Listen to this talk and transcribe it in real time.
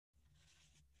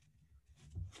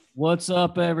What's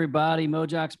up, everybody?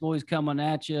 Mojox Boys coming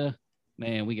at you.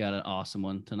 Man, we got an awesome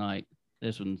one tonight.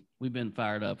 This one, we've been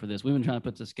fired up for this. We've been trying to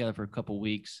put this together for a couple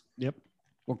weeks. Yep.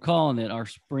 We're calling it our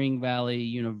Spring Valley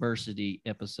University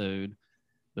episode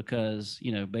because,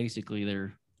 basically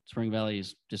Spring Valley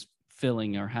is just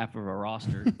filling our half of our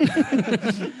roster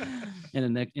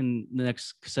in the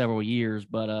next several years.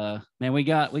 But man, we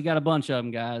got a bunch of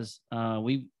them, guys.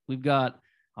 We've got,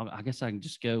 I guess I can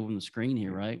just go on the screen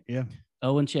here, right? Yeah.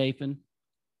 Owen Chafin.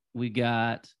 We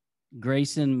got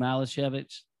Grayson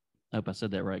Malashevich. I hope I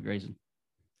said that right, Grayson.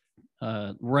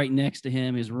 Right next to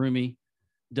him is roomie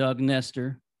Doug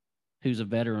Nestor, who's a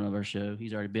veteran of our show.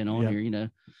 He's already been on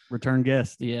here, Return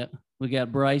guest. Yeah. We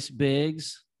got Bryce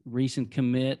Biggs, recent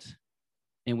commit.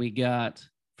 And we got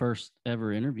first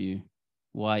ever interview,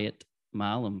 Wyatt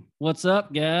Milam. What's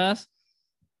up, guys?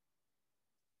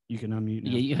 You can unmute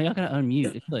now. Yeah, y'all gotta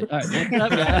unmute. It's like, all right,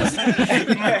 what's up,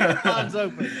 guys? Phone's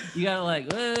open. You gotta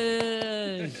like,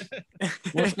 hey.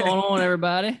 What's going on,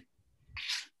 everybody?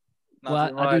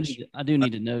 I do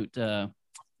need to note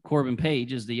Corbin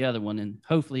Page is the other one, and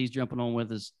hopefully he's jumping on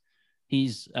with us.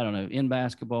 He's, I don't know, in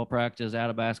basketball practice, out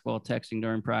of basketball, texting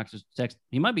during practice.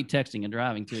 He might be texting and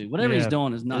driving too. Whatever he's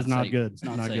doing is not safe. Good. It's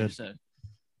not safe. Good. So,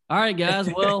 all right, guys.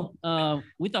 Well,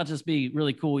 we thought this would be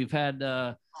really cool. We've had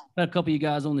a couple of you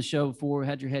guys on the show before. We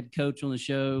had your head coach on the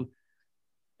show.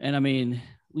 And, I mean,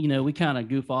 we kind of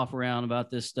goof off around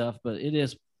about this stuff, but it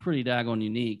is pretty daggone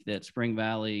unique that Spring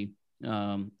Valley it's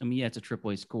a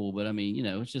AAA school, but,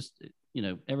 it's just,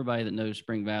 everybody that knows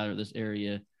Spring Valley or this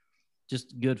area,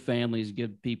 just good families,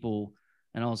 good people,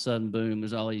 and all of a sudden, boom,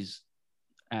 there's all these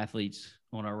athletes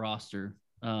on our roster.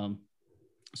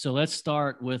 So let's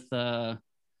start with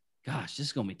this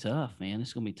is going to be tough, man. This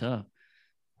is going to be tough.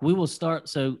 We will start.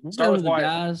 So we'll start with the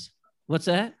guys. What's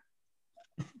that?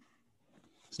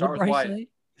 Start with Wyatt.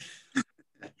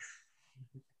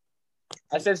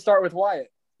 I said start with Wyatt.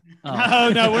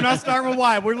 Oh. No, we're not starting with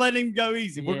Wyatt. We're letting him go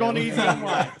easy. We're going easy on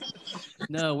Wyatt.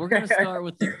 No, we're going to start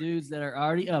with the dudes that are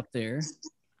already up there.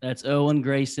 That's Owen,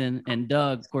 Grayson, and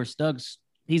Doug. Of course,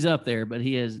 he's up there, but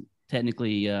he has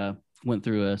technically went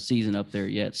through a season up there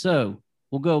yet. So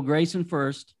we'll go Grayson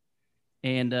first.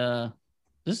 And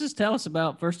just tell us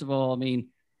about, first of all,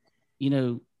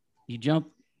 you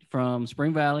jump from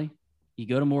Spring Valley, you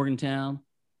go to Morgantown.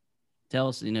 Tell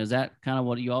us, is that kind of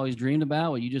what you always dreamed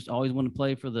about? Or you just always wanted to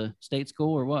play for the state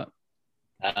school or what?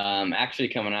 Actually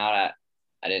coming out,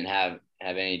 I didn't have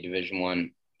any Division I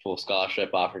full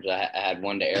scholarship offers. I had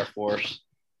one to Air Force,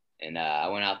 and I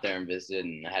went out there and visited,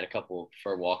 and I had a couple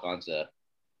preferred walk-ons to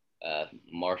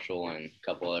Marshall and a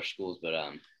couple other schools. But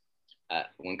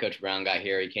when Coach Brown got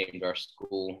here, he came to our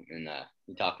school, and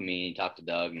he talked to me, he talked to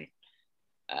Doug, and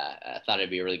I thought it'd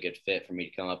be a really good fit for me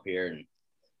to come up here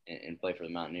and play for the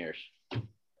Mountaineers.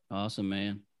 Awesome,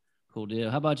 man. Cool deal.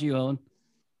 How about you, Owen?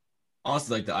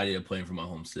 Honestly, like the idea of playing for my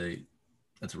home state.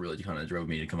 That's what really kind of drove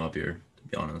me to come up here, to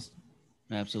be honest.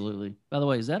 Absolutely. By the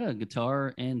way, is that a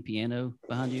guitar and piano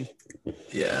behind you?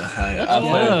 Yeah. I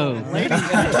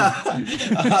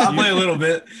play a little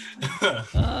bit.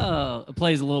 Oh, it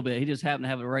plays a little bit. He just happened to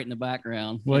have it right in the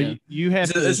background. Well, you have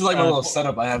this is like my little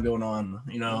setup I have going on.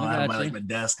 I have my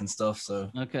desk and stuff. So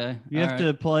okay. You have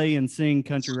to play and sing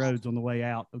Country Roads on the way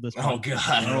out of this. Oh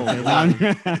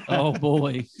God. Oh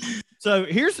boy. So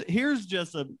here's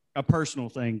just a personal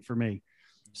thing for me.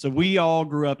 So we all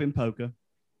grew up in Poca.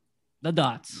 The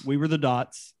Dots. We were the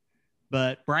Dots,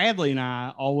 but Bradley and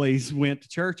I always went to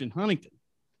church in Huntington.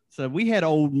 So we had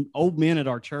old men at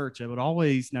our church that would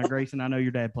always, now Grayson, I know your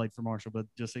dad played for Marshall, but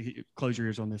just close your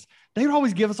ears on this. They would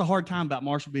always give us a hard time about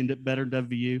Marshall being better than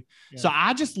WVU. Yeah. So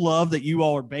I just love that you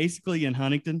all are basically in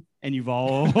Huntington and you've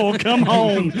all come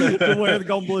home to wear the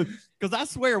gold and blue. Because I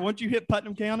swear, once you hit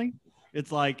Putnam County,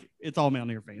 it's like, it's all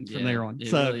Mountaineer fans from there on. It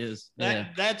so really is.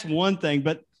 That's one thing,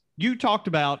 but you talked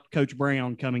about Coach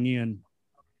Brown coming in.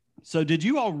 So did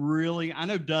you all really, I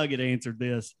know Doug had answered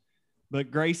this, but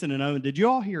Grayson and Owen, did you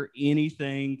all hear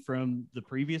anything from the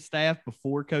previous staff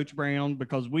before Coach Brown?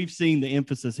 Because we've seen the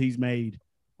emphasis he's made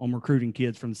on recruiting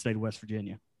kids from the state of West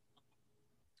Virginia.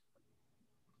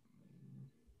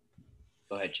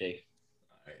 Go ahead, Chief.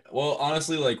 Well,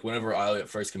 honestly, like whenever I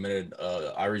first committed,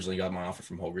 I originally got my offer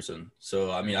from Holgerson.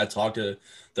 So, I talked to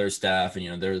their staff,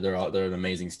 and they're an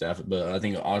amazing staff. But I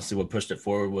think honestly, what pushed it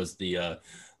forward was the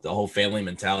whole family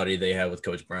mentality they had with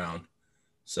Coach Brown.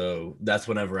 So that's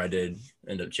whenever I did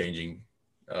end up changing.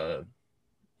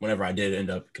 Whenever I did end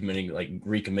up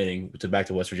recommitting back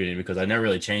to West Virginia, because I never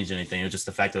really changed anything. It was just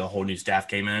the fact that a whole new staff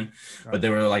came in, right. But they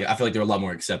were I feel like they were a lot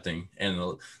more accepting, and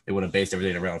they would have based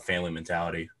everything around family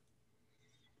mentality.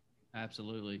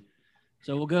 Absolutely.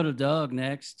 So we'll go to Doug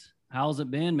next. How's it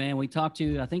been, man? We talked to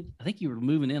you. I think you were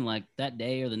moving in like that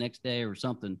day or the next day or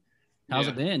something. How's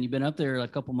it been? You've been up there a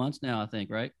couple months now, I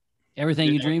think, right?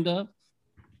 Everything you dreamed of?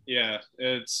 Yeah,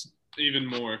 it's even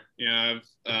more. Yeah,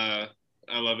 I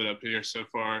love it up here so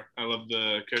far. I love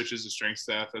the coaches, the strength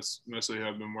staff. That's mostly who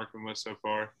I've been working with so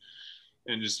far,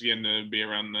 and just getting to be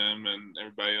around them and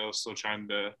everybody else. Still trying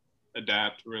to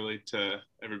adapt really to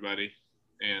everybody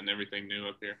and everything new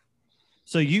up here.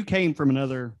 So you came from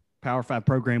another Power 5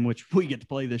 program, which we get to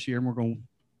play this year, and we're going to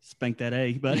spank that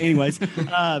A. But anyways,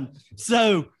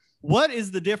 so what is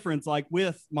the difference like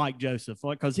with Mike Joseph?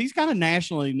 Like, because he's kind of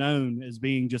nationally known as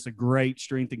being just a great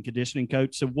strength and conditioning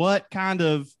coach. So what kind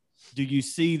of do you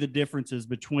see the differences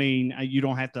between, you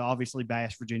don't have to obviously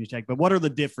bash Virginia Tech, but what are the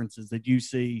differences that you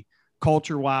see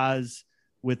culture-wise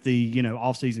with the, you know,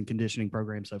 off-season conditioning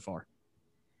program so far?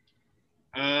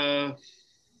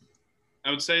 I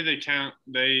would say they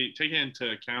take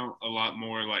into account a lot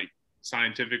more like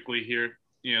scientifically here.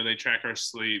 You know, they track our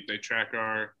sleep, they track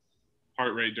our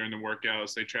heart rate during the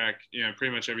workouts, they track, you know,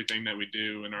 pretty much everything that we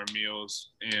do in our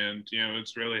meals. And, you know,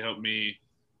 it's really helped me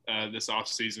this off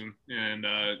season and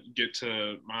get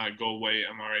to my goal weight.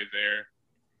 I'm already there,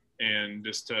 and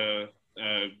just to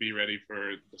be ready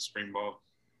for the spring ball.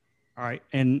 All right.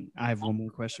 And I have one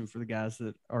more question for the guys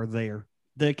that are there.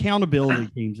 The accountability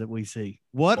teams that we see,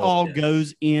 what all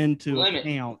goes into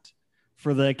account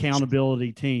for the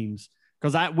accountability teams?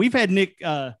 Because we've had Nick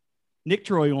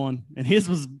Troy on, and his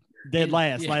was dead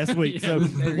last week. So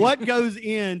what goes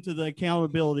into the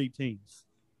accountability teams?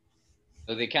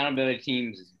 So the accountability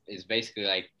teams is basically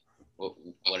like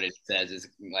what it says is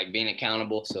like being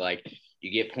accountable. So like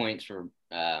you get points for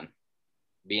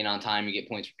being on time, you get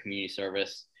points for community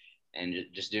service, and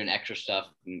just doing extra stuff,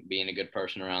 and being a good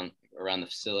person around the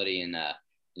facility, and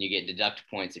you get deduct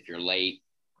points if you're late,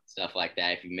 stuff like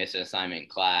that, if you miss an assignment in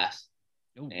class.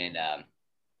 Ooh. And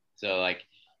so like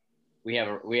we have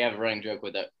a running joke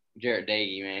with Jarrett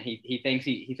Dagey, man. He thinks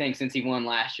since he won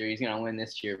last year, he's gonna win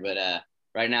this year, but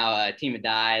right now, team of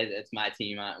Dies, it's my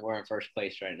team. We're in first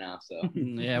place right now. So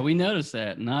yeah, we noticed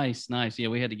that. Nice. Yeah,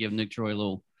 we had to give Nick Troy a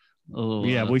little.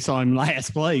 Yeah, we saw him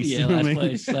last place. Yeah,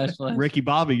 last place. Ricky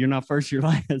Bobby, you're not first, you're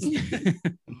last.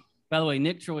 By the way,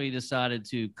 Nick Troy decided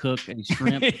to cook a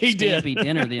shrimp scampi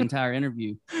dinner the entire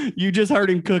interview. You just heard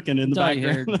him cooking in the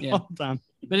background all the time.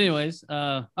 But anyways,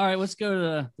 all right, let's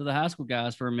go to the high school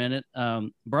guys for a minute.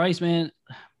 Bryce,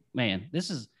 man, this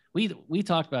is we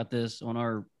talked about this on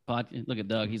our podcast. Look at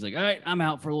Doug. He's like, all right, I'm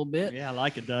out for a little bit. Yeah, I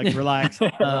like it, Doug. Relax.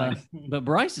 But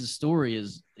Bryce's story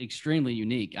is extremely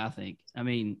unique, I think. I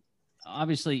mean,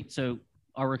 obviously, so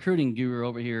our recruiting guru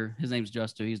over here, his name's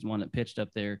Justo. He's the one that pitched up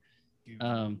there.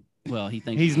 Well, he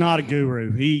thinks he's not a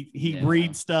guru. He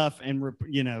reads stuff and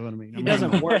you know what I mean. He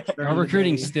doesn't work. Our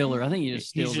recruiting stiller. I think he just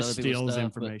steals steals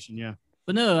information.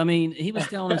 But no, I mean, he was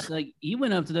telling us like he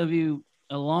went up to W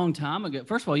a long time ago.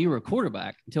 First of all, you were a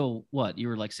quarterback until what? You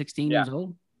were like 16 years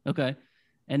old. Okay,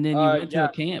 and then you went to a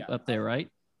camp up there, right?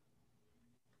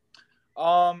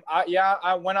 When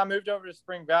I moved over to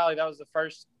Spring Valley, that was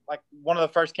one of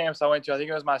the first camps I went to. I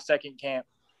think it was my second camp.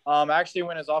 I actually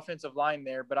went as offensive line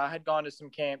there, but I had gone to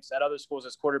some camps at other schools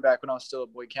as quarterback when I was still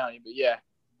at Boyd County. But yeah.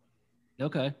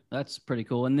 Okay, that's pretty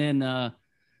cool. And then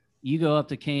you go up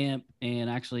to camp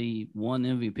and actually won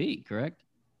MVP, correct?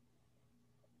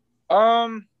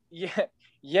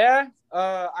 Yeah.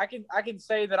 I can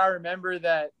say that I remember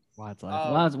that. Why it's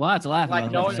laughing? Why it's laughing?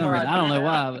 Like knowing I don't know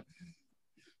why. But...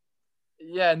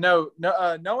 Yeah, no.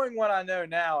 Knowing what I know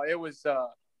now, it was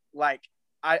like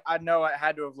I know it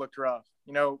had to have looked rough.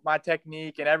 You know, my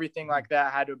technique and everything like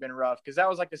that had to have been rough because that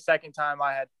was like the second time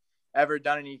I had ever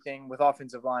done anything with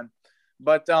offensive line.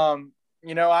 But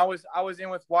you know, I was in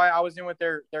with Wyatt. I was in with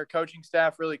their coaching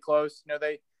staff really close. You know,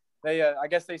 they I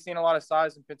guess they seen a lot of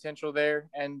size and potential there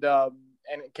and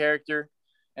character.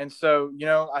 And so, you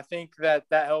know, I think that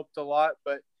helped a lot,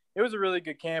 but it was a really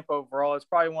good camp overall. It's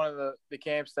probably one of the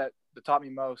camps that taught me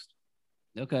most.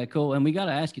 Okay, cool. And we got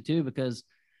to ask you too, because,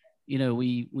 you know,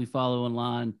 we follow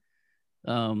online.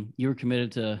 You were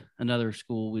committed to another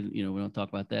school. We don't talk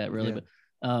about that really,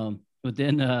 but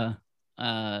then,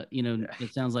 you know,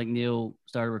 it sounds like Neil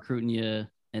started recruiting you,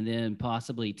 and then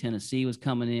possibly Tennessee was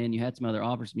coming in. You had some other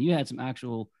offers. You had some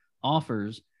actual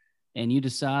offers, and you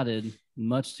decided,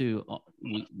 much to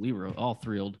we were all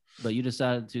thrilled, but you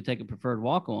decided to take a preferred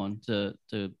walk-on to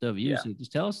W. Yeah. So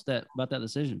just tell us about that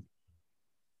decision.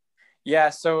 Yeah.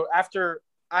 So after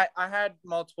I had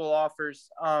multiple offers,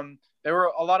 there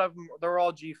were a lot of them. They were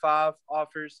all G5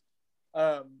 offers,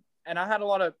 and I had a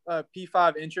lot of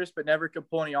P5 interest, but never could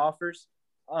pull any offers.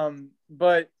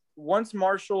 But once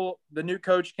Marshall, the new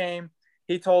coach, came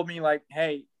he told me like,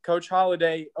 hey, Coach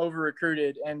Holiday over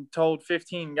recruited and told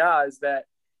 15 guys that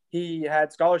he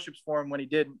had scholarships for him when he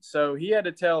didn't. So he had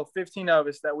to tell 15 of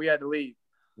us that we had to leave.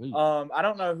 I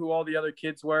don't know who all the other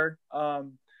kids were.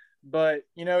 But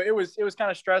you know, it was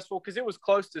kind of stressful because it was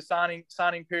close to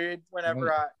signing period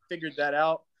whenever I figured that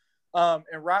out. And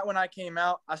right when I came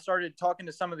out, I started talking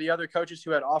to some of the other coaches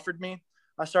who had offered me.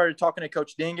 I started talking to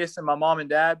Coach Dingus and my mom and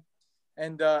dad.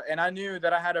 And I knew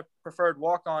that I had a preferred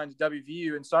walk-on to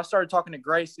WVU. And so I started talking to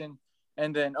Grayson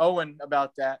and then Owen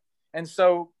about that. And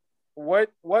so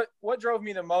what drove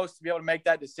me the most to be able to make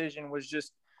that decision was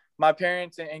just my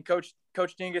parents and Coach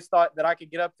Dingus thought that I could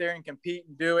get up there and compete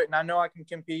and do it. And I know I can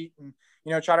compete and,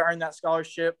 you know, try to earn that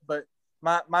scholarship. But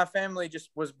my family just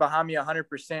was behind me 100%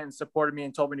 and supported me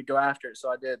and told me to go after it.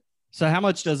 So I did. So how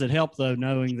much does it help, though,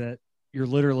 knowing that you're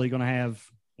literally going to have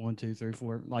 1, 2, 3,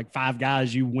 4, like 5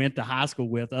 guys you went to high school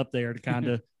with up there to kind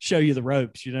of show you the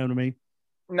ropes? You know what I mean?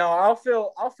 No, I'll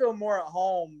feel more at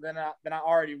home than I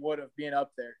already would have being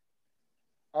up there.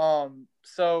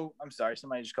 So I'm sorry,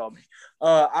 somebody just called me.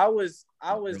 I was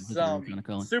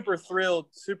super thrilled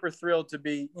to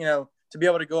be, you know, to be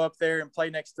able to go up there and play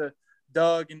next to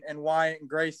Doug and Wyatt and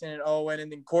Grayson and Owen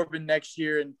and then Corbin next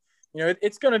year. And, you know,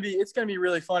 it's going to be a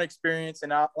really fun experience.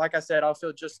 And like I said, I'll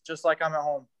feel just like I'm at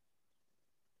home.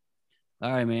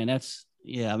 All right, man.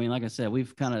 I mean, like I said,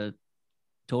 we've kind of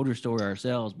told your story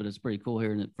ourselves, but it's pretty cool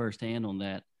hearing it firsthand on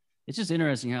that. It's just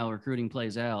interesting how recruiting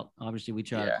plays out. Obviously,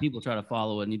 people try to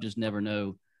follow it, and you just never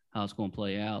know how it's going to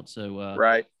play out. So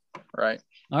right. All right.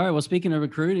 Well, speaking of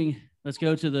recruiting, let's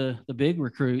go to the big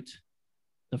recruit,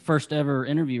 the first ever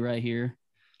interview right here.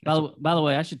 By the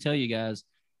way, I should tell you guys,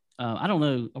 I don't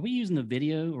know, are we using the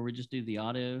video or we just do the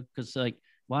audio? Because like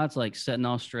Wyatt's like setting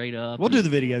off straight up. We'll do the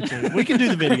video too. We can do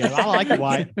the video. I like it,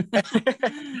 Wyatt.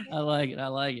 I like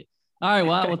it. All right,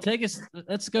 Wyatt, well,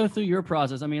 let's go through your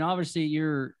process. I mean, obviously,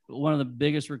 you're one of the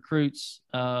biggest recruits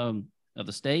of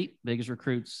the state, biggest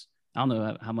recruits. I don't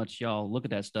know how much y'all look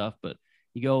at that stuff, but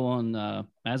you go on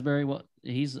Asbury. Well,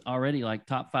 he's already like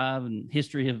top 5 in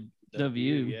history of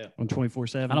WVU. Yeah, on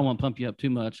 24/7. I don't want to pump you up too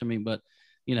much. I mean, but,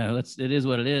 you know, it is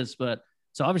what it is. But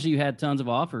so obviously you had tons of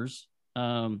offers.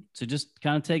 So just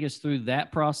kind of take us through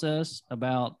that process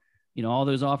about, you know, all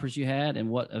those offers you had and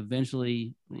what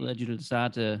eventually led you to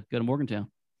decide to go to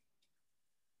Morgantown.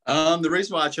 The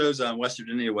reason why I chose West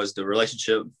Virginia was the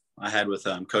relationship I had with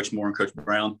Coach Moore and Coach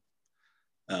Brown.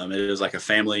 It was like a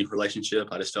family relationship.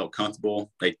 I just felt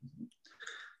comfortable.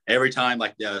 Every time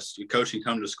like coaching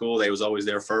come to school, they was always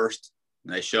there first.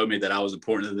 And they showed me that I was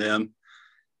important to them.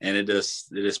 And it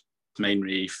just made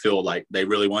me feel like they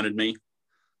really wanted me.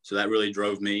 So that really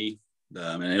drove me.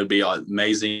 And it would be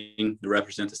amazing to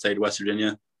represent the state of West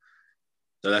Virginia.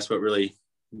 So that's what really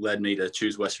led me to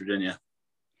choose West Virginia.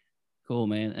 Cool,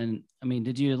 man. And I mean,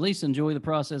 did you at least enjoy the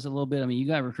process a little bit? I mean, you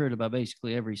got recruited by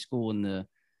basically every school in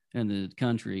the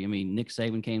country. I mean, Nick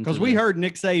Saban came because we heard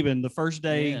Nick Saban the first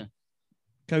day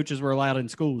coaches were allowed in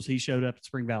schools. He showed up at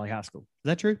Spring Valley High School. Is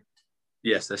that true?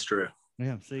 Yes, that's true.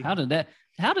 Yeah. See, how did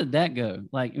that go?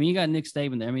 Like, I mean, you got Nick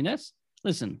Saban there. I mean,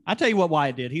 listen, I tell you what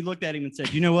Wyatt did. He looked at him and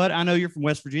said, you know what? I know you're from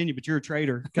West Virginia, but you're a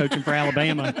traitor coaching for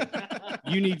Alabama.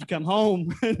 You need to come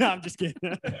home. No, I'm just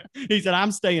kidding. He said,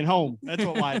 I'm staying home. That's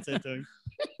what Wyatt said to him.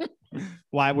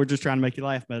 Wyatt, we're just trying to make you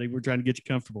laugh, buddy. We're trying to get you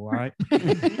comfortable. All right.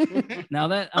 Now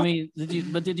that, I mean, did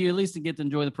you at least get to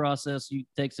enjoy the process? You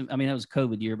take some, I mean, that was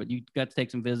COVID year, but you got to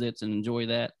take some visits and enjoy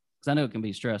that. Cause I know it can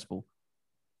be stressful.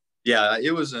 Yeah,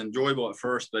 it was enjoyable at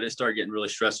first, but it started getting really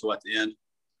stressful at the end.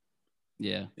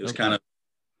 Yeah. It was kind of.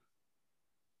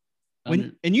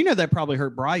 And you know, that probably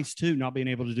hurt Bryce too, not being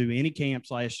able to do any camps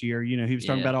last year. You know, he was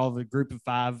talking about all the group of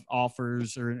 5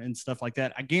 offers and stuff like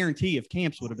that. I guarantee if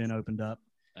camps would have been opened up.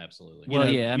 Absolutely. Well,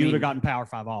 you would have gotten Power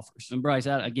 5 offers. And Bryce,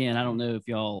 I don't know if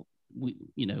y'all,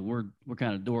 we're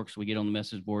kind of dorks. We get on the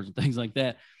message boards and things like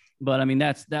that. But I mean,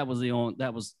 that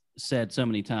was said so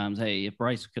many times. Hey, if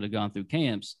Bryce could have gone through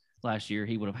camps last year,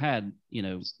 he would have had,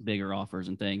 bigger offers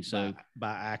and things. So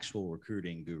by actual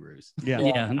recruiting gurus.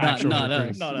 Yeah. Not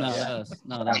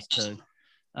us too.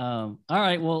 All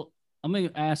right. Well, I'm going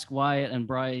to ask Wyatt and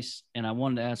Bryce, and I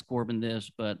wanted to ask Corbin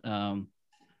this, but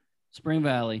Spring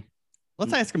Valley.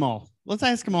 Let's ask them all. Let's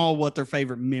ask them all what their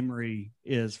favorite memory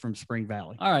is from Spring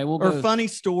Valley. All right. Or funny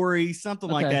story, something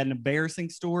like that, an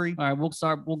embarrassing story. All right.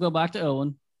 We'll go back to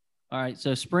Owen. All right.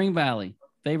 So Spring Valley,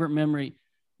 favorite memory.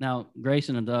 Now,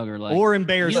 Grayson and Doug are like, or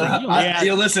embarrassing.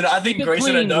 Listen, I think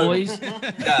Grayson and Doug.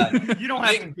 You don't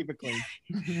have to keep it clean.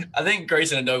 I think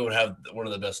Grayson and Doug would have one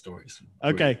of the best stories.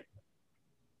 Okay.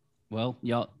 Well,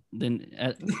 y'all, then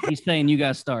he's saying you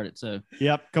guys started. So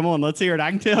Yep. Come on, let's hear it. I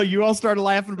can tell you all started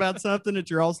laughing about something at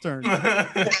your all's turn.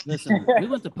 listen, we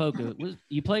went to Poca.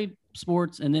 You played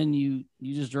sports, and then you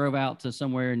just drove out to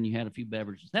somewhere and you had a few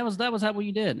beverages. That was how what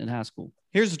you did in high school.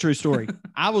 Here's the true story.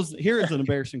 Here is an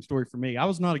embarrassing story for me. I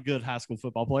was not a good high school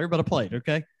football player, but I played.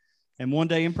 Okay. And one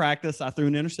day in practice, I threw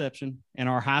an interception, and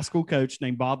our high school coach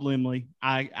named Bob Limley,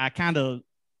 I kind of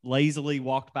lazily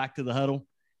walked back to the huddle,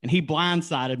 and he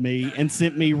blindsided me and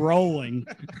sent me rolling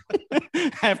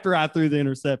after I threw the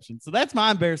interception. So that's my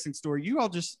embarrassing story. You all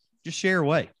just share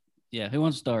away. Yeah, who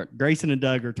wants to start? Grayson and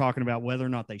Doug are talking about whether or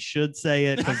not they should say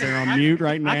it because they're on mute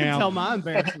right now. I can tell my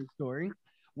embarrassing story.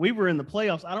 We were in the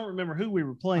playoffs. I don't remember who we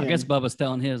were playing. I guess Bubba's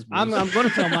telling his. I'm going to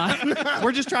tell mine.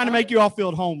 We're just trying to make you all feel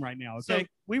at home right now. Okay. So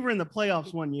we were in the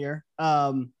playoffs one year.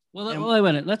 Well, wait a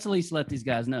minute. Let's at least let these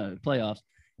guys know playoffs.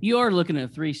 You are looking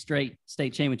at 3 straight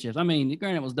state championships. I mean,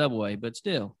 granted, it was double A, but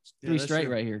still 3 straight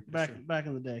right here. Back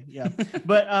in the day, yeah.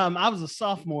 But I was a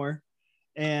sophomore,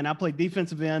 and I played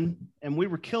defensive end, and we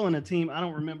were killing a team. I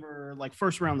don't remember, like,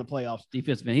 first round of the playoffs.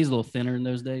 Defensive end. He's a little thinner in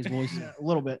those days, boys. Yeah, a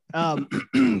little bit.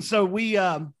 So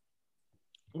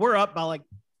we're up by like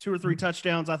 2 or 3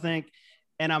 touchdowns, I think.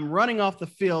 And I'm running off the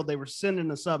field. They were sending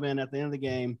the sub in at the end of the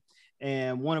game.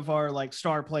 And one of our like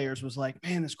star players was like,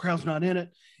 man, this crowd's not in it.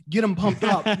 Get them pumped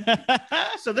up.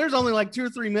 So there's only like 2 or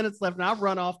 3 minutes left. And I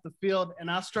run off the field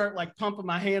and I start like pumping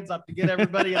my hands up to get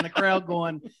everybody in the crowd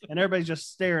going. And everybody's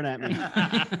just staring at me.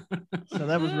 So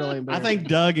that was really embarrassing. I think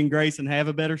Doug and Grayson have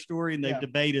a better story, and they've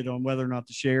debated on whether or not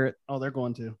to share it. Oh, they're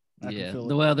going to.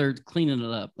 Well, they're cleaning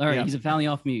it up. All right, he's finally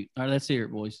off mute. All right, let's hear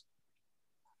it, boys.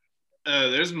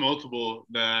 There's multiple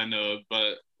that I know of,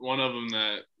 but one of them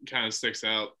that kind of sticks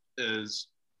out is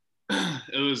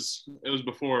it was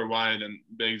before Wyatt and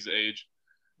Big's age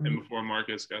and before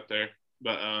Marcus got there.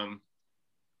 But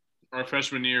our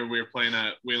freshman year, we were playing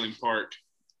at Wheeling Park,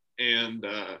 and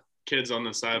kids on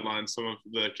the sideline, some of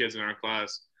the kids in our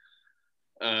class,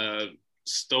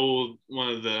 stole one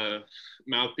of the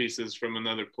mouthpieces from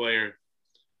another player,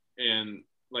 and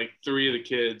like 3 of the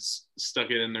kids stuck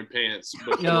it in their pants.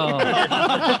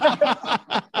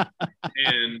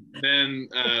 And then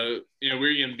we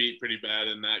were getting beat pretty bad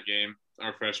in that game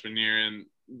our freshman year, and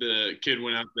the kid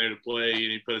went out there to play and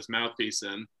he put his mouthpiece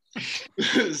in.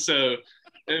 So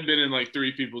it had been in like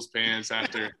 3 people's pants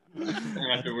afterwards, and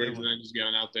then just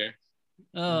going out there.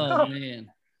 Oh man.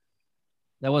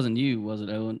 That wasn't you, was it,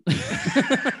 Owen?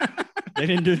 They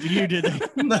didn't do it to you, did they?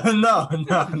 No.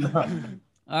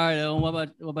 All right, Owen.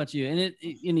 What about you? And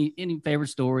any favorite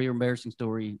story or embarrassing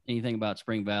story? Anything about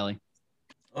Spring Valley?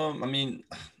 I mean,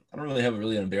 I don't really have an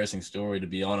embarrassing story, to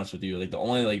be honest with you. Like the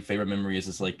only like favorite memory is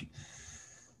just like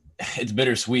it's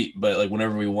bittersweet, but like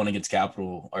whenever we won against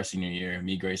Capital our senior year,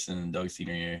 me, Grayson, and Doug's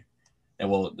senior year, and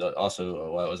well,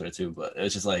 also I was there too. But it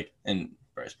was just like and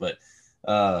Bryce, but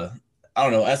I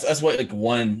don't know. That's what like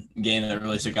one game that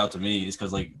really stuck out to me is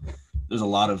because like there's a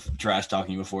lot of trash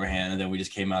talking beforehand, and then we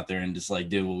just came out there and just like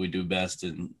did what we do best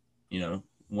and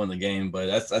won the game. But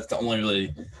that's the only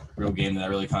really real game that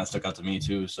really kind of stuck out to me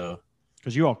too. So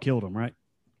because you all killed them, right?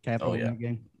 Capital in that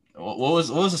game. What was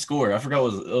the score? I forgot.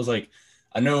 It was like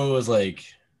I know it was like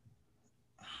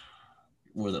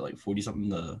what was it like 40 something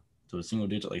to a single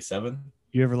digit, like 7.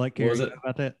 You ever like Gary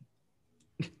about that?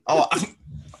 Oh,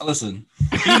 listen,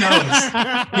 he knows.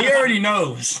 He already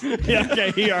knows. Yeah,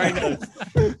 okay, he already knows.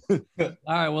 All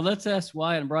right, well, let's ask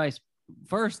Wyatt and Bryce.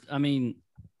 First, I mean,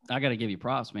 I got to give you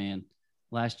props, man.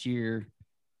 Last year,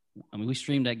 I mean, we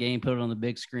streamed that game, put it on the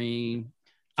big screen.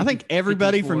 I think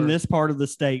everybody from this part of the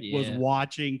state was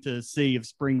watching to see if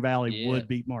Spring Valley would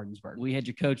beat Martinsburg. We had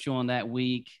your coach on that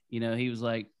week. He was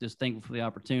like just thankful for the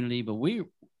opportunity. But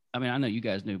I know you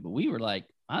guys knew, but we were like,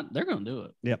 they're going to do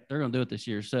it. Yep. They're going to do it this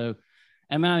year. So,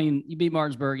 I mean, you beat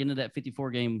Martinsburg into that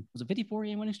 54-game. Was it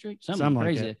 54-game winning streak? Something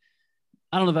crazy. Like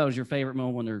I don't know if that was your favorite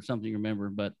moment or something you remember,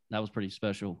 but that was pretty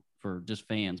special for just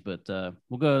fans. But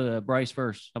we'll go to Bryce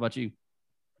first. How about you?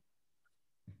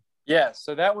 Yeah,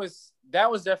 so that was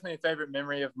definitely a favorite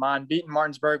memory of mine, beating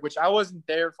Martinsburg, which I wasn't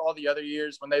there for all the other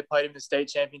years when they played in the state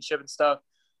championship and stuff.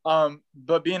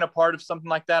 But being a part of something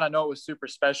like that, I know it was super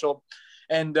special.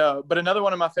 And but another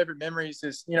one of my favorite memories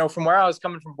is, from where I was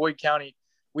coming from, Boyd County,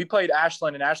 we played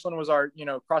Ashland, and Ashland was our,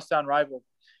 crosstown rival.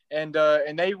 And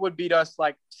they would beat us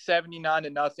like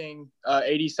 79-0,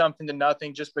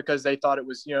 80-something-0, just because they thought it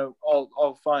was,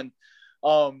 all fun.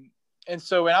 And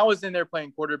so when I was in there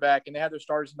playing quarterback, and they had their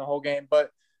starters in the whole game, but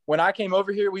when I came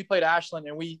over here, we played Ashland,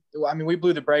 and we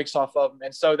blew the brakes off of them.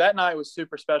 And so that night was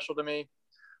super special to me.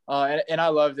 And I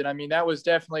loved it. I mean, that was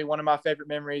definitely one of my favorite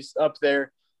memories up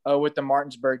there. with the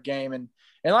Martinsburg game. And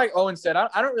like Owen said,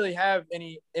 I don't really have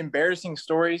any embarrassing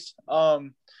stories.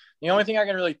 The only thing I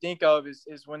can really think of is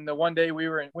when the one day we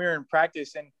were in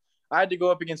practice and I had to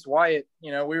go up against Wyatt.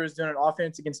 You know, we was doing an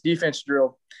offense against defense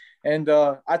drill, and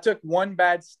I took one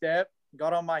bad step,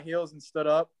 got on my heels and stood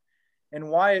up, and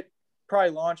Wyatt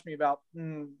probably launched me about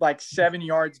like 7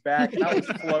 yards back, and I was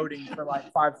floating for like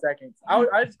 5 seconds.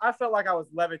 I felt like I was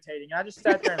levitating. I just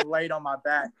sat there and laid on my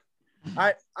back.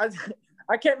 I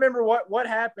can't remember what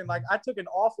happened. Like I took an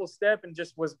awful step and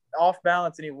just was off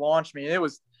balance, and he launched me. And it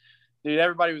was, dude,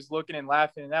 everybody was looking and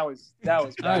laughing, and that was bad.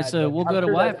 All right, so we'll go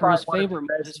to Wyatt for his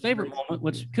favorite moment,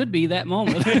 which could be that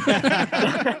moment.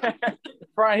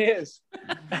 Probably is.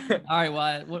 All right,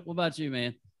 Wyatt, what about you,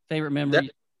 man? Favorite memory?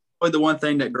 The one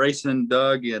thing that Grayson,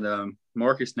 Doug, and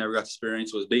Marcus never got to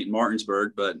experience was beating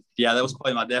Martinsburg. But yeah, that was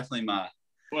probably definitely my.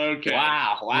 Okay.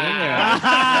 Wow. Yeah.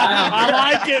 I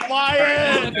like it,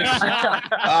 Wyatt.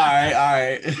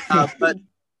 All right. But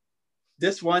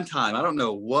this one time, I don't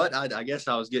know what I guess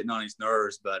I was getting on his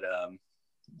nerves, but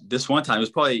this one time it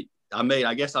was probably I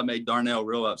made Darnell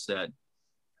real upset,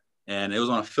 and it was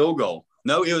on a field goal.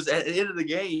 No, it was at the end of the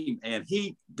game, and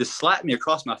he just slapped me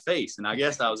across my face, and I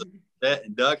guess I was upset,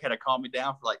 and Doug had to calm me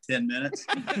down for like 10 minutes.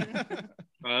 That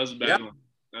was a bad one.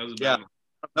 That was a bad one.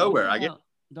 Nowhere, I guess.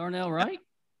 Darnell, right?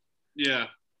 Yeah.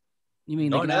 You mean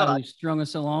the guy who strung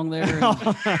us along there?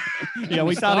 Yeah,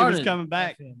 we thought he was coming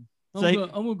back. I'm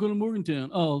gonna go to Morgantown.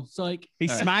 Oh, psych! He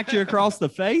smacked you across the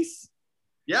face.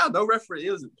 Yeah, no referee.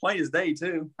 It was plain as day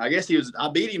too. I guess I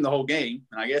beat him the whole game,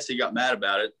 and I guess he got mad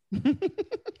about it.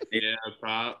 Yeah,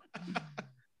 pop.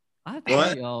 I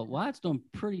tell y'all, Wyatt's doing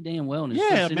pretty damn well in his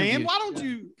Yeah, first man. interview. Why don't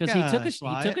you? Because he took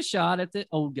a shot at the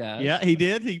old guy. Yeah, he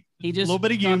did. He just a little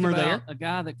bit of talked humor about there. A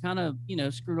guy that kind of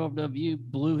screwed over W,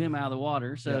 blew him out of the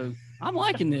water. So I'm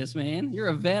liking this, man. You're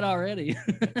a vet already.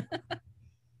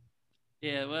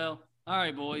 Yeah. Well, all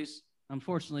right, boys.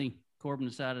 Unfortunately, Corbin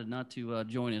decided not to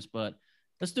join us, but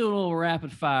let's do a little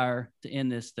rapid fire to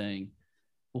end this thing.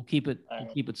 We'll keep it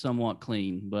somewhat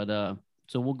clean, but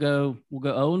so we'll go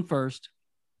Owen first.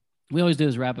 We always do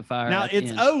this rapid fire. Now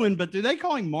it's Owen, but do they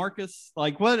call him Marcus?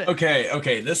 Like what?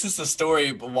 Okay. This is the story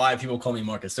of why people call me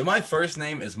Marcus. So my first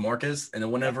name is Marcus, and then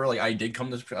whenever I did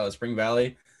come to Spring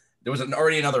Valley, there was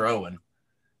already another Owen.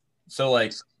 So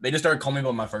they just started calling me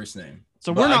by my first name.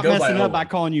 So we're not messing up by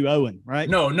calling you Owen, right?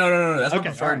 No. That's my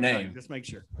preferred name. Just make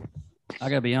sure. I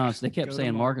gotta be honest. They kept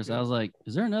saying Marcus. I was like,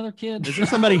 "Is there another kid? Is there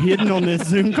somebody hidden on this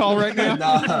Zoom call right now?"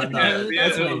 No. We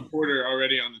had a reporter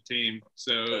already on the team,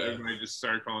 so everybody just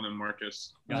started calling him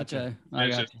Marcus. Gotcha. All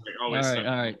right.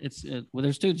 Well,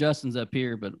 there's two Justins up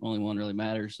here, but only one really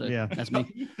matters. So yeah, that's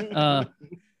me.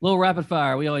 Little rapid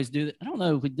fire. We always do that. I don't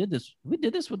know if we did this. We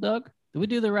did this with Doug. Did we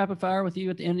do the rapid fire with you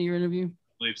at the end of your interview?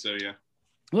 I believe so. Yeah.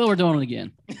 Well, we're doing it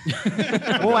again.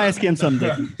 We'll ask him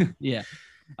someday. Yeah.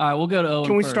 All right, we'll go to Owen.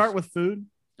 Can we first. start with food?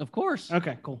 Of course.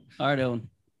 Okay, cool. All right, Owen.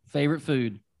 Favorite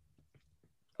food?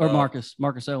 Or Marcus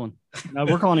Owen. No,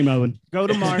 we're calling him Owen. Go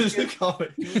to Marcus.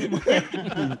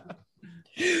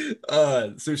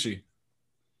 Sushi.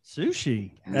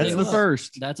 Sushi. That's the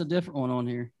first. That's a different one on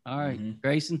here. All right,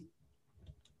 Grayson.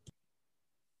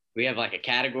 We have like a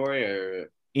category or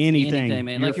anything,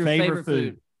 man. Like your favorite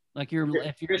food. Like your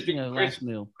Krispy, last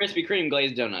meal. Krispy Kreme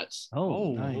glazed donuts.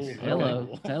 Oh, nice.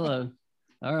 Hello.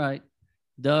 All right.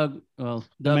 Doug, Doug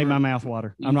made my mouth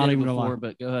water. I'm not even gonna lie.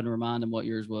 But go ahead and remind him what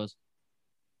yours was.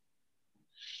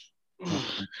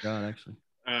 Oh, God, actually.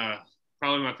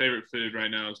 Probably my favorite food right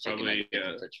now is probably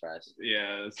French fries.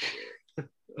 Yeah.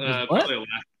 Probably a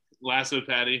lasso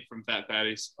patty from Fat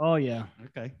Patties. Oh yeah.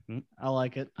 Okay. I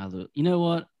like it. You know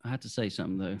what? I have to say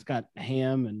something though. It's got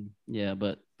ham and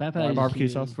but Fat Patties barbecue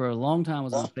sauce for a long time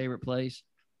was my favorite place.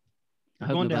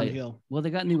 Going downhill. Well,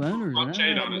 they got new owners. Don't talk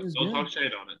shade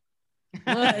on it.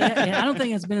 Well, I don't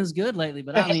think it's been as good lately,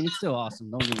 but I mean, it's still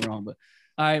awesome. Don't get me wrong. But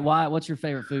all right, Wyatt, what's your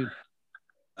favorite food?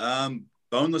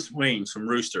 Boneless wings from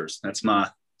Roosters. That's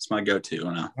my go-to.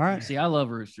 All right. See, I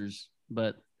love Roosters,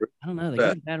 but I don't know. They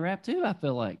get a bad rap too. I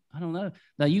feel like I don't know.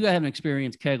 Now you haven't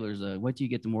experienced Kegler's though. Wait till you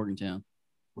get to Morgantown.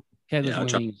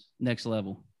 Kegler's wings next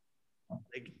level.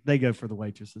 They go for the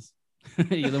waitresses.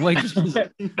 Yeah, the waitresses.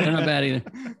 They're not bad either.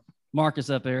 Marcus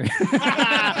up there.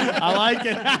 I like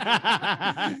it.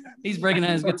 He's breaking out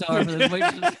his guitar for this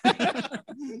waitresses.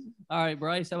 All right,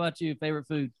 Bryce, how about you? Favorite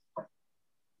food?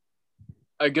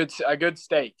 A good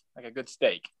steak, like a good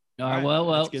steak. All right,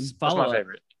 well, That's follow my up.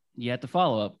 favorite. You have to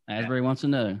follow up. Asbury wants to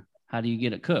know, how do you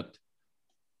get it cooked?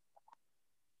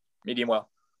 Medium well.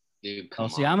 Dude,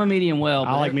 See, I'm a medium well.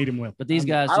 I like medium well. But these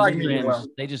guys I just like cringed. medium well.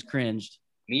 They just cringed.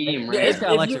 Medium Yeah, rare. This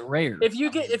guy likes it rare. If you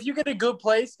get a good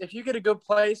place,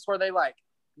 where they like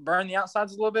burn the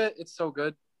outsides a little bit. It's so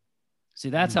good. See,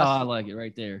 that's how I like it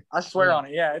right there. I swear on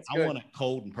it. Yeah, it's I good. want it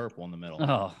cold and purple in the middle.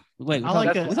 Oh, wait. I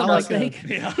like That's- it. I like that's- steak.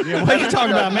 Yeah. What are you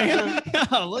talking about, man?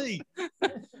 Golly.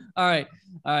 All right.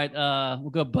 We'll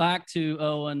go back to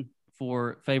Owen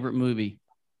for favorite movie.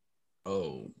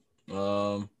 Oh,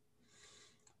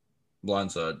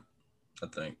 Blindside, I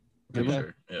think. Good Pretty one.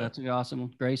 sure. Yeah. That's an awesome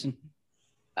one. Grayson.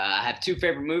 I have two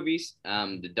favorite movies.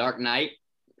 The Dark Knight.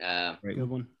 Good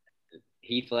one.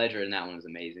 Heath Ledger in that one was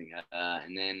amazing.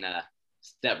 And then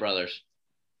Step Brothers.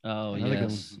 Oh, Another good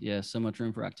yes. Yes. So much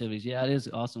room for activities. Yeah, it is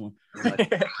an awesome one.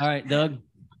 All right, Doug.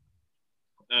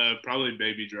 Probably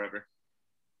Baby Driver.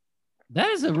 That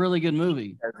is a really good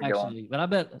movie, That's a good one. actually. But I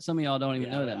bet some of y'all don't even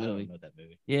know that I don't movie. know that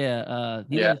movie. Yeah.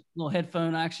 Yeah. Little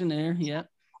headphone action there. Yeah.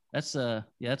 That's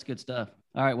good stuff.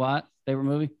 All right, Wyatt, favorite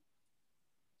movie?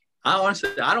 I honestly,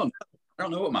 I don't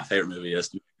know what my favorite movie is.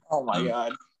 Oh my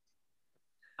God.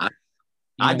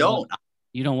 I don't.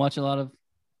 You don't watch a lot of.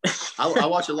 I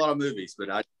watch a lot of movies, but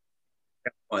I.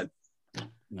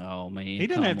 No, man. He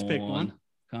doesn't have to pick one.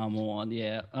 Come on.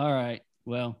 Yeah. All right.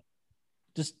 Well,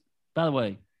 just by the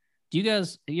way, have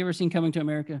you ever seen Coming to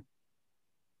America?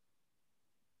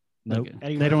 Nope.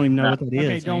 Okay. They don't even know what that is.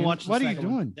 Okay, don't man. watch the What are you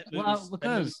second one. doing? That Well, movie's- that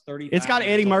because movie's 30 It's got Eddie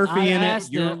years old. Murphy I in it.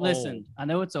 asked You're him, listen, old. I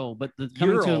know it's old, but the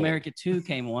Coming You're to old. America 2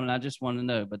 came on, and I just wanted to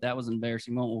know, but that was an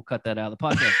embarrassing moment. We'll cut that out of the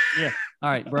podcast. Yeah. All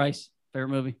right, Bryce, favorite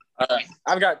movie?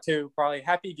 I've got two, probably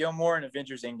Happy Gilmore and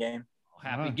Avengers Endgame.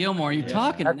 Happy Wow. Gilmore. You're Yeah.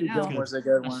 talking Happy now. Gilmore was a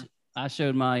good one. I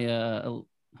showed my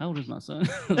how old is my son?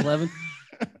 11.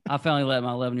 I finally let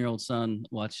my 11-year-old son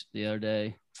watch the other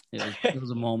day. It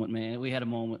was a moment, man. We had a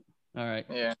moment. All right.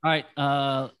 Yeah. All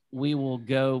right. We will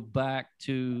go back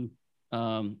to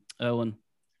Owen.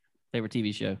 Favorite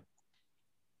TV show.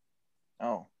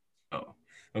 Oh. Oh,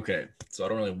 okay. So I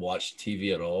don't really watch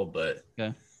TV at all, but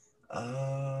Okay.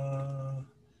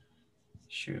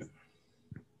 Shoot,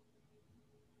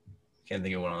 can't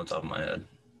think of one on the top of my head.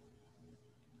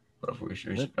 What have we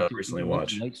recently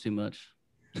watched? Makes too much.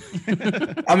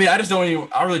 I mean, I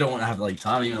really don't want to have like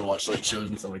time even to watch like shows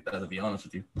and stuff like that. To be honest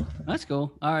with you. That's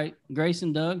cool. All right.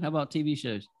 Grayson, Doug, how about TV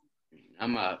shows?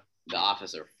 I'm The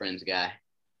Office or Friends guy.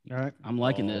 All right. I'm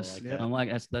liking Oh, I this. like that. I'm like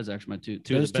that's actually my two.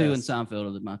 Two of Those the two and best.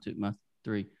 Seinfeld are my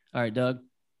three. All right, Doug.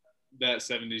 That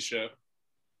 70s show.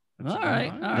 All right.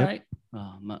 Yep. All right.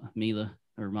 Oh, Mila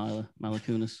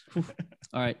Kunis. Whew.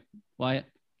 All right, Wyatt.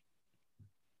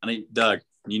 I mean, Doug,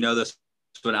 you know this,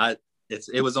 but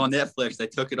it was on Netflix. They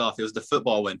took it off. It was the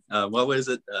football one. What was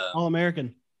it? All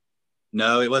American.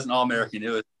 No, it wasn't All American. It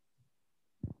was.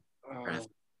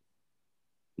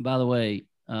 By the way,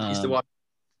 I used to watch.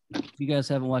 if you guys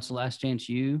haven't watched The Last Chance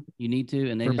U, you need to.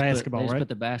 And they For just basketball, put, they just right? put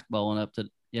the basketball one up to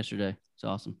yesterday. It's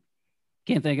awesome.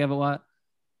 Can't think of it, Wyatt?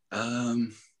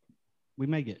 We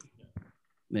may get.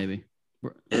 Maybe.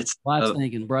 It's. Wyatt's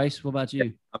thinking. Bryce, what about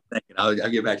you? I'm thinking. I'll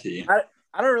get back to you.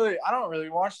 I don't really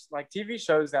watch like TV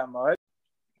shows that much.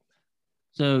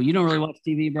 So you don't really watch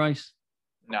TV, Bryce?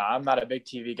 No, I'm not a big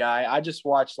TV guy. I just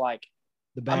watch like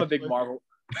I'm a big Bachelor. Marvel.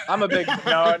 I'm a big no.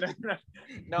 I'm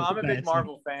a big Bachelor.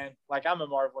 Marvel fan. Like I'm a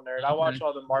Marvel nerd. I watch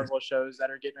all the Marvel shows that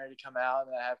are getting ready to come out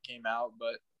and that have came out.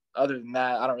 But other than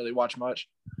that, I don't really watch much.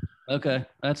 Okay,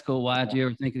 that's cool. Wyatt, did you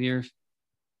ever think of yours?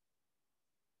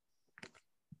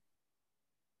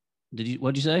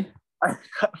 What'd you say?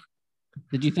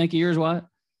 Did you think of yours, Wyatt?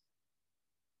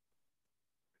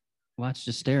 Wyatt's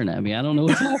just staring at me. I don't know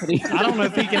what's happening. I don't know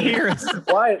if he can hear us.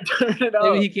 Wyatt, turn it Maybe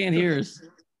up. he can't hear us.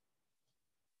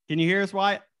 Can you hear us,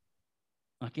 Wyatt?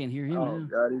 I can't hear him Oh now.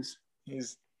 God,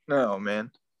 he's no man.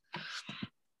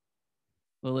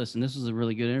 Well, listen, this was a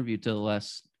really good interview till the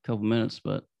last couple minutes,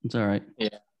 but it's all right. Yeah.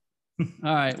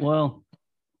 All right. Well,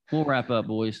 we'll wrap up,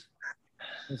 boys.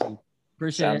 Listen,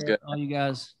 appreciate Sounds good. all you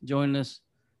guys joining us.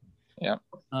 Yeah.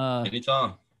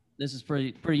 Anytime. This is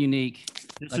pretty unique.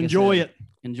 Just Like I enjoy said, it.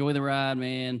 Enjoy the ride,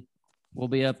 man. We'll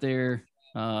be up there.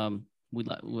 We'll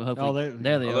hopefully. Oh,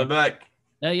 there they Oh, are. they're back.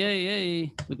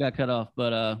 Hey. We got cut off,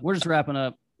 but we're just wrapping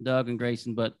up, Doug and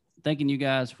Grayson. But thanking you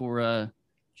guys for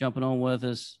jumping on with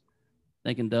us.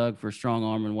 Thanking Doug for strong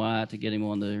arming Wyatt to get him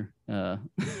on the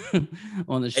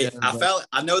on the show. Hey,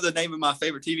 I know the name of my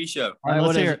favorite TV show. All right, Let's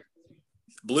what is hear it?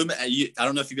 it. I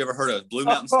don't know if you've ever heard of Blue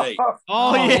Mountain State. Oh,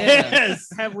 Oh, yeah. yes.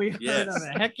 Have we heard Yes. of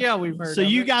it? Heck yeah, we've heard So of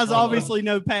you it. guys obviously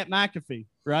know Pat McAfee,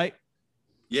 right?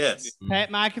 Yes. Pat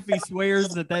McAfee swears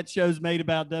that show's made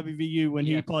about WVU when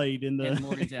Yeah. he played in In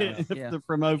Morgantown, the yeah.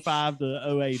 from 05 to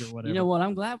 08 or whatever. You know what?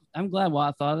 I'm glad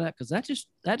Wyatt thought of that because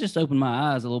that just opened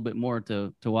my eyes a little bit more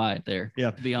to Wyatt there.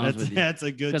 Yeah, To be honest with you. that's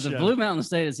a good Because show. if Blue Mountain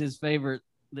State is his favorite,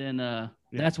 then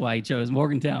That's why he chose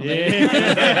Morgantown.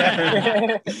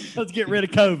 Yeah. Let's get rid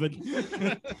of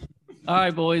COVID. All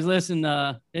right, boys. Listen,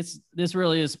 this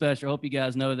really is special. Hope you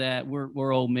guys know that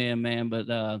we're old men, man.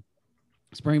 But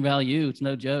Spring Valley U, it's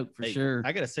no joke for sure.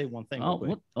 I gotta say one thing.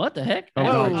 Oh, what the heck? Oh,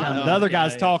 Oh, God. The other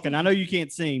guy's talking. I know you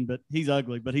can't see him, but he's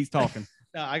ugly, but he's talking.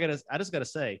 No, I just gotta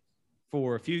say,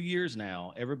 for a few years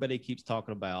now, everybody keeps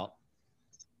talking about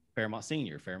Fairmont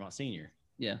Senior.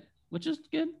 Yeah, which is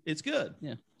good. It's good.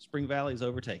 Yeah. Spring Valley is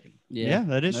overtaken. Yeah,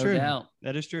 that is no true. doubt.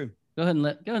 That is true. Go ahead and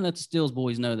let the Steels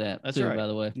boys know that. That's too, right. By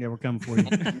the way. Yeah, we're coming for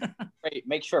you.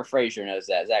 Make sure Frazier knows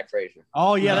that. Zach Frazier.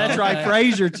 Oh, yeah, that's right.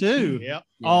 Frazier, too. Yep.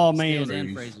 Oh, man. Steels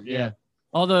and Fraser. Yeah.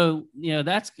 Although,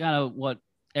 that's kind of what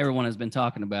everyone has been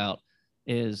talking about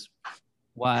is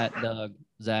Wyatt, Doug,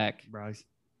 Zach, Bryce.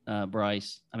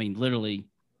 Bryce. I mean, literally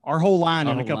Our whole line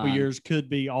Our in a whole couple line. years could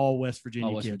be all West Virginia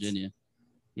all West kids. Virginia.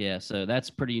 Yeah, so that's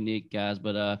pretty unique, guys.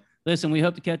 But listen, we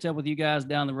hope to catch up with you guys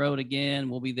down the road again.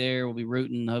 We'll be there. We'll be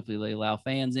rooting. Hopefully they allow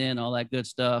fans in, all that good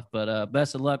stuff. But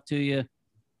best of luck to you.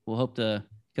 We'll hope to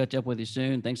catch up with you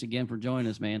soon. Thanks again for joining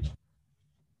us, man.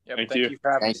 Yep, Thank thank you. you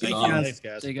for having Thank me. you. Thanks,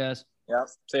 guys. See you guys. Yeah,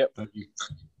 see ya. Thank you.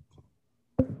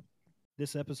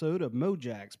 This episode of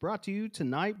Mojax brought to you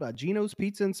tonight by Gino's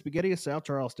Pizza and Spaghetti of South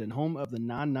Charleston, home of the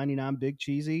 $9.99 Big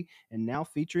Cheesy, and now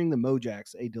featuring the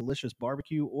Mojax, a delicious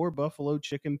barbecue or buffalo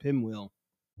chicken pinwheel.